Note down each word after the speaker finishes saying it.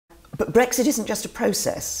But Brexit isn't just a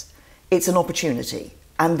process, it's an opportunity.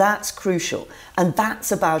 And that's crucial. And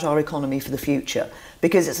that's about our economy for the future,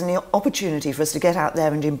 because it's an opportunity for us to get out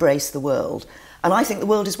there and embrace the world. And I think the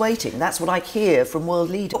world is waiting. That's what I hear from world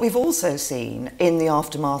leaders. What we've also seen in the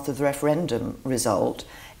aftermath of the referendum result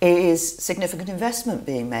is significant investment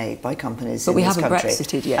being made by companies in this country. But we haven't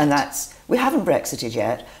Brexited yet. And we haven't Brexited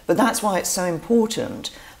yet, but that's why it's so important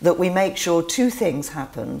that we make sure two things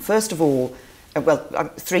happen. First of all,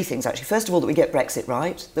 three things actually. First of all, that we get Brexit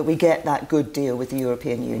right, that we get that good deal with the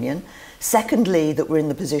European Union. Secondly, that we're in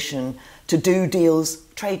the position to do deals,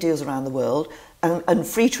 trade deals around the world. And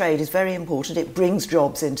free trade is very important. It brings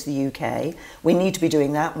jobs into the UK. We need to be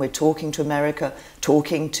doing that, and we're talking to America,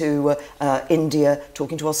 talking to India,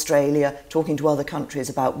 talking to Australia, talking to other countries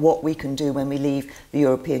about what we can do when we leave the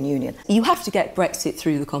European Union. You have to get Brexit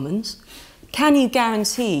through the Commons. Can you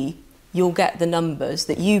guarantee you'll get the numbers,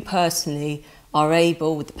 that you personally are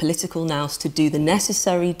able, with the political nous, to do the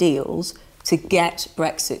necessary deals to get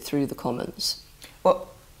Brexit through the Commons? Well,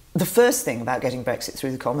 the first thing about getting Brexit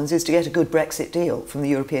through the Commons is to get a good Brexit deal from the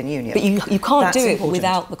European Union. But you can't That's do it important.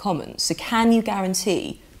 without the Commons. So can you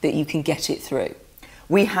guarantee that you can get it through?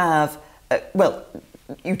 We have,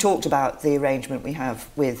 you talked about the arrangement we have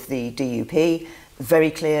with the DUP.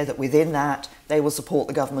 Very clear that within that they will support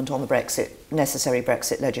the government on the necessary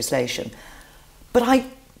Brexit legislation. But I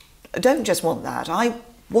don't just want that.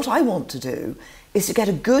 What I want to do is to get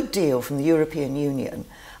a good deal from the European Union,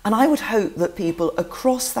 and I would hope that people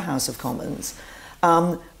across the House of Commons,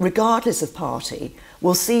 regardless of party,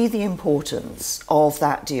 will see the importance of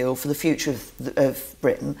that deal for the future of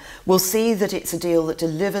Britain, will see that it's a deal that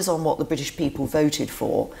delivers on what the British people voted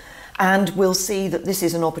for, and will see that this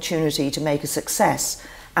is an opportunity to make a success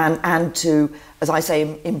and to, as I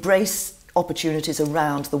say, embrace opportunities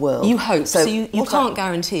around the world. You hope. So you can't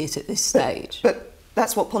guarantee it at this stage. But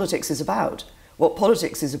that's what politics is about. What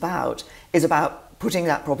politics is about putting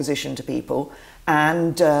that proposition to people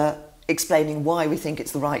and explaining why we think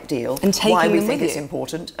it's the right deal, and why we think it's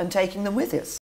important, and taking them with us.